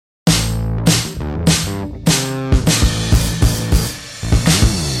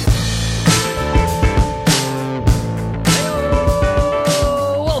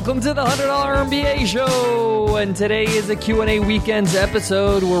to the $100 MBA Show, and today is a Q&A Weekends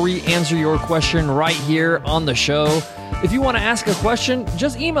episode where we answer your question right here on the show. If you want to ask a question,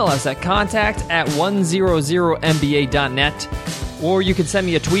 just email us at contact@100mba.net, or you can send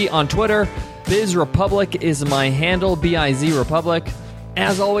me a tweet on Twitter. BizRepublic is my handle, BIZ Republic.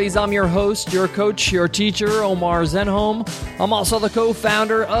 As always, I'm your host, your coach, your teacher, Omar Zenhom. I'm also the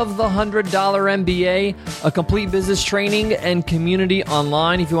co-founder of the $100 MBA, a complete business training and community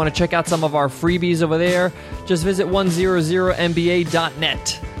online. If you want to check out some of our freebies over there, just visit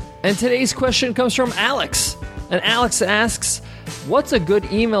 100mba.net. And today's question comes from Alex. And Alex asks, what's a good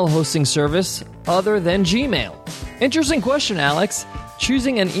email hosting service other than Gmail? Interesting question, Alex.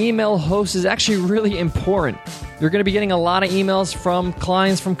 Choosing an email host is actually really important. You're going to be getting a lot of emails from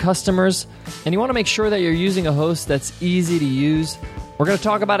clients, from customers, and you want to make sure that you're using a host that's easy to use. We're going to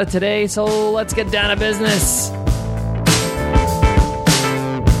talk about it today, so let's get down to business.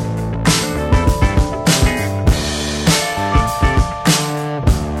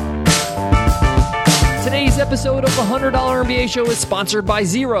 Today's episode of the $100 MBA Show is sponsored by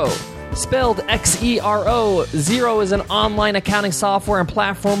Xero. Spelled Xero, Xero is an online accounting software and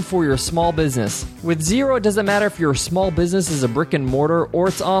platform for your small business. With Xero, it doesn't matter if your small business is a brick and mortar or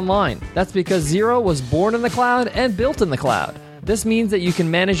it's online. That's because Xero was born in the cloud and built in the cloud. This means that you can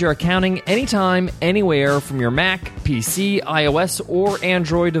manage your accounting anytime, anywhere from your Mac, PC, iOS, or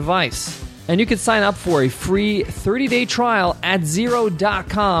Android device. And you can sign up for a free 30-day trial at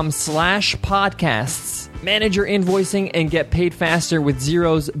xero.com/podcasts. Manage your invoicing and get paid faster with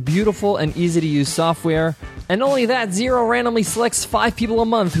Xero's beautiful and easy-to-use software. And not only that, Xero randomly selects 5 people a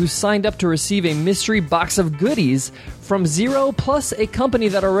month who signed up to receive a mystery box of goodies from Xero, plus a company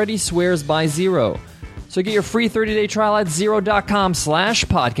that already swears by Xero. So get your free 30-day trial at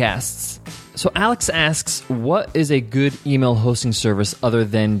xero.com/podcasts. So Alex asks, what is a good email hosting service other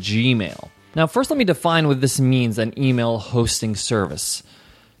than Gmail? Now, first let me define what this means, an email hosting service.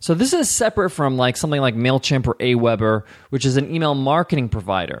 So this is separate from something like MailChimp or Aweber, which is an email marketing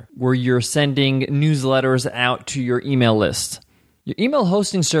provider where you're sending newsletters out to your email list. Your email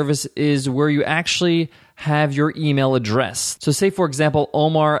hosting service is where you actually have your email address. So say, for example,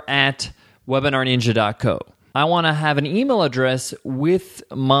 omar@webinarninja.co. I want to have an email address with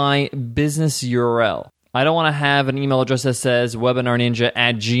my business URL. I don't want to have an email address that says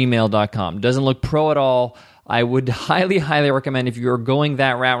webinarninja@gmail.com. Doesn't look pro at all. I would highly, highly recommend, if you're going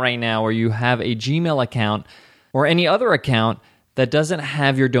that route right now, where you have a Gmail account or any other account that doesn't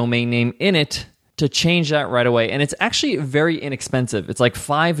have your domain name in it, to change that right away. And it's actually very inexpensive. It's like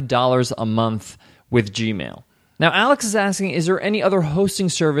 $5 a month with Gmail. Now, Alex is asking, is there any other hosting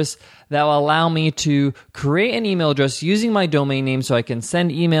service that will allow me to create an email address using my domain name so I can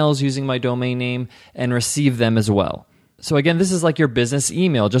send emails using my domain name and receive them as well? So again, this is like your business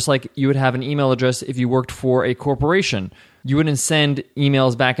email, just like you would have an email address if you worked for a corporation. You wouldn't send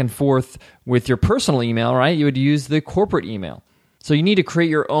emails back and forth with your personal email, right? You would use the corporate email. So you need to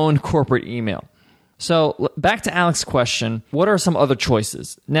create your own corporate email. So back to Alex's question, what are some other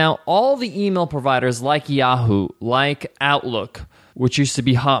choices? Now, all the email providers like Yahoo, like Outlook, which used to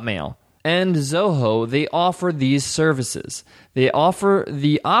be Hotmail, and Zoho, they offer these services. They offer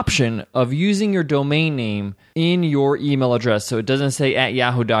the option of using your domain name in your email address. So it doesn't say at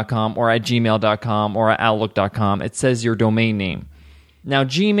yahoo.com or at gmail.com or at outlook.com. It says your domain name. Now,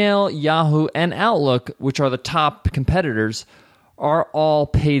 Gmail, Yahoo, and Outlook, which are the top competitors, are all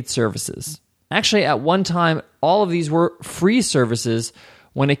paid services. Actually, at one time, all of these were free services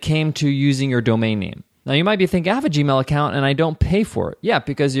when it came to using your domain name. Now, you might be thinking, I have a Gmail account and I don't pay for it. Yeah,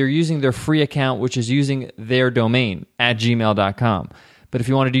 because you're using their free account, which is using their domain at gmail.com. But if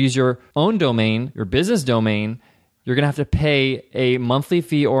you wanted to use your own domain, your business domain, you're going to have to pay a monthly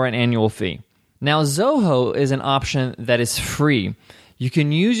fee or an annual fee. Now, Zoho is an option that is free. You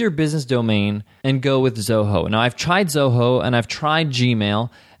can use your business domain and go with Zoho. Now, I've tried Zoho and I've tried Gmail,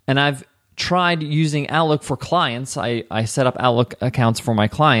 and I've tried using Outlook for clients. I set up Outlook accounts for my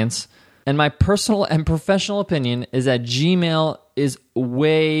clients. And my personal and professional opinion is that Gmail is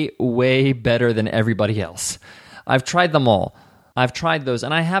way, way better than everybody else. I've tried them all. I've tried those.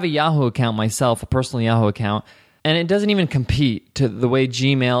 And I have a Yahoo account myself, a personal Yahoo account, and it doesn't even compete to the way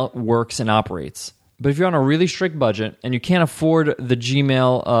Gmail works and operates. But if you're on a really strict budget and you can't afford the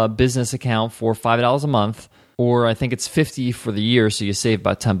Gmail business account for $5 a month, or I think it's $50 for the year, so you save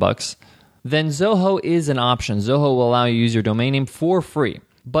about $10, then Zoho is an option. Zoho will allow you to use your domain name for free.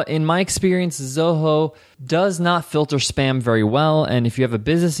 But in my experience, Zoho does not filter spam very well. And if you have a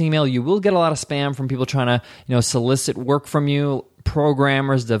business email, you will get a lot of spam from people trying to, solicit work from you,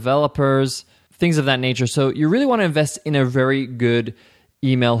 programmers, developers, things of that nature. So you really want to invest in a very good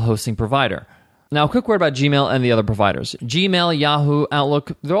email hosting provider. Now, a quick word about Gmail and the other providers. Gmail, Yahoo,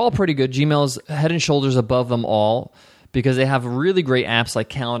 Outlook, they're all pretty good. Gmail's head and shoulders above them all because they have really great apps like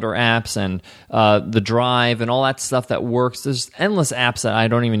calendar apps and the Drive and all that stuff that works. There's endless apps that I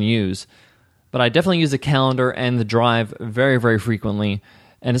don't even use. But I definitely use the calendar and the Drive very, very frequently,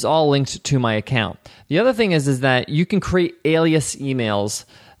 and it's all linked to my account. The other thing is that you can create alias emails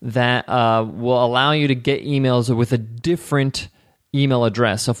that will allow you to get emails with a different email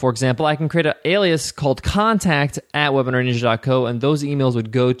address. So, for example, I can create an alias called contact@webinarninja.co, and those emails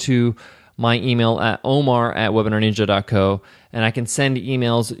would go to my email at omar@webinarninja.co, and I can send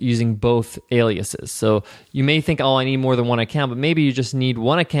emails using both aliases. So you may think, oh, I need more than one account, but maybe you just need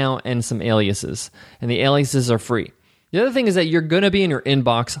one account and some aliases, and the aliases are free. The other thing is that you're going to be in your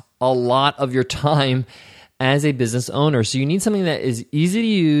inbox a lot of your time as a business owner. So you need something that is easy to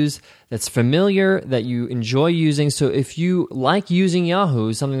use, that's familiar, that you enjoy using. So if you like using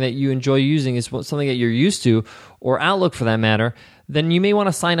Yahoo, something that you enjoy using is something that you're used to, or Outlook for that matter, then you may want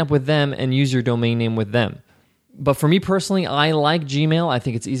to sign up with them and use your domain name with them. But for me personally, I like Gmail. I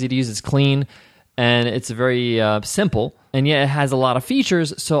think it's easy to use, it's clean, and it's very simple, and yet it has a lot of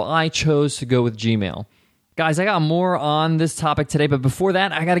features, so I chose to go with Gmail. Guys, I got more on this topic today, but before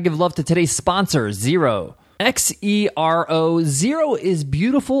that, I got to give love to today's sponsor, Xero. Xero. Xero is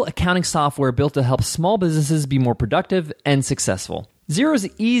beautiful accounting software built to help small businesses be more productive and successful. Xero is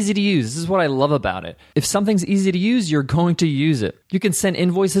easy to use. This is what I love about it. If something's easy to use, you're going to use it. You can send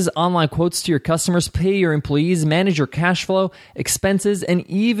invoices, online quotes to your customers, pay your employees, manage your cash flow, expenses, and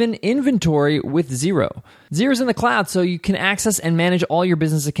even inventory with Xero. Xero's in the cloud, so you can access and manage all your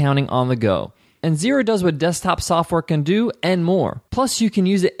business accounting on the go. And Xero does what desktop software can do and more. Plus, you can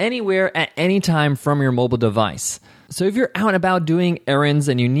use it anywhere at any time from your mobile device. So if you're out and about doing errands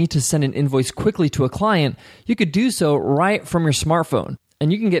and you need to send an invoice quickly to a client, you could do so right from your smartphone.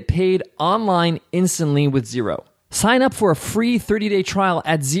 And you can get paid online instantly with Xero. Sign up for a free 30-day trial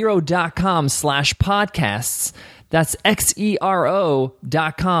at xero.com/podcasts. That's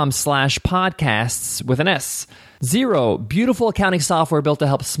xero.com/podcasts with an S. Xero, beautiful accounting software built to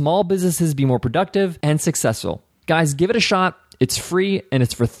help small businesses be more productive and successful. Guys, give it a shot. It's free and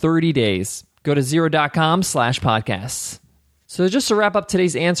it's for 30 days. Go to xero.com/podcasts. So just to wrap up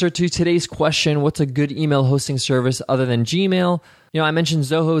today's answer to today's question, what's a good email hosting service other than Gmail? I mentioned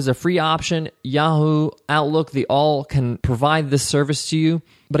Zoho is a free option. Yahoo, Outlook, they all can provide this service to you.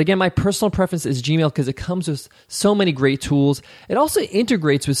 But again, my personal preference is Gmail because it comes with so many great tools. It also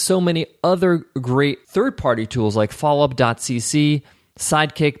integrates with so many other great third-party tools like followup.cc,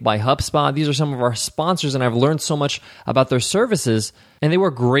 Sidekick by HubSpot. These are some of our sponsors, and I've learned so much about their services, and they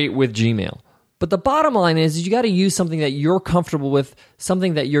work great with Gmail. But the bottom line is you got to use something that you're comfortable with,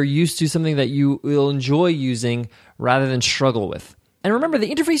 something that you're used to, something that you will enjoy using rather than struggle with. And remember, the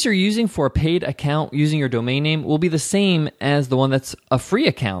interface you're using for a paid account using your domain name will be the same as the one that's a free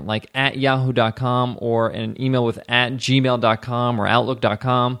account, like at yahoo.com or an email with at gmail.com or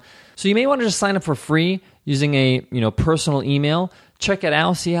outlook.com. So you may want to just sign up for free using a personal email. Check it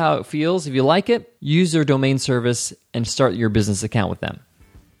out, see how it feels. If you like it, use their domain service and start your business account with them.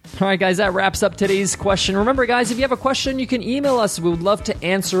 All right, guys, that wraps up today's question. Remember, guys, if you have a question, you can email us. We would love to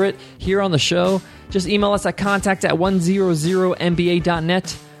answer it here on the show. Just email us at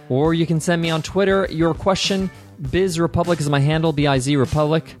contact@100mba.net, or you can send me on Twitter your question. BizRepublic is my handle, BIZ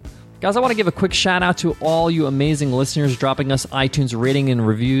Republic. Guys, I want to give a quick shout out to all you amazing listeners dropping us iTunes rating and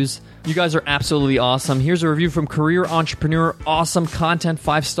reviews. You guys are absolutely awesome. Here's a review from Career Entrepreneur. Awesome content,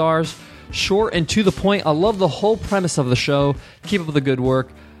 5 stars. Short and to the point. I love the whole premise of the show. Keep up the good work.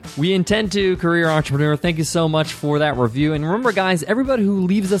 We intend to, Career Entrepreneur. Thank you so much for that review. And remember, guys, everybody who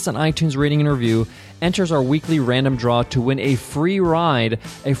leaves us an iTunes rating and review enters our weekly random draw to win a free ride,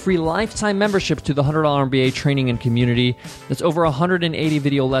 a free lifetime membership to the $100 MBA training and community. That's over 180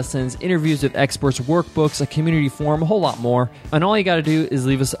 video lessons, interviews with experts, workbooks, a community forum, a whole lot more. And all you got to do is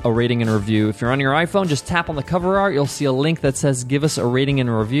leave us a rating and review. If you're on your iPhone, just tap on the cover art. You'll see a link that says give us a rating and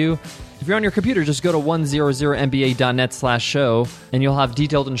a review. If you're on your computer, just go to 100mba.net/show, and you'll have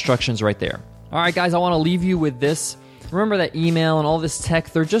detailed instructions right there. All right, guys, I want to leave you with this. Remember that email and all this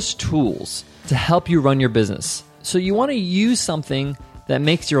tech, they're just tools to help you run your business. So you want to use something that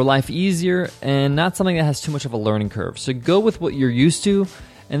makes your life easier and not something that has too much of a learning curve. So go with what you're used to,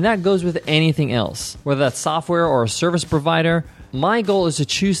 and that goes with anything else, whether that's software or a service provider. My goal is to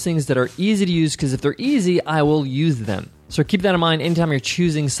choose things that are easy to use because if they're easy, I will use them. So keep that in mind anytime you're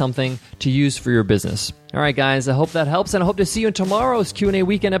choosing something to use for your business. All right, guys, I hope that helps, and I hope to see you in tomorrow's Q&A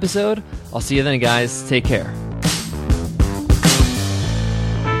weekend episode. I'll see you then, guys. Take care.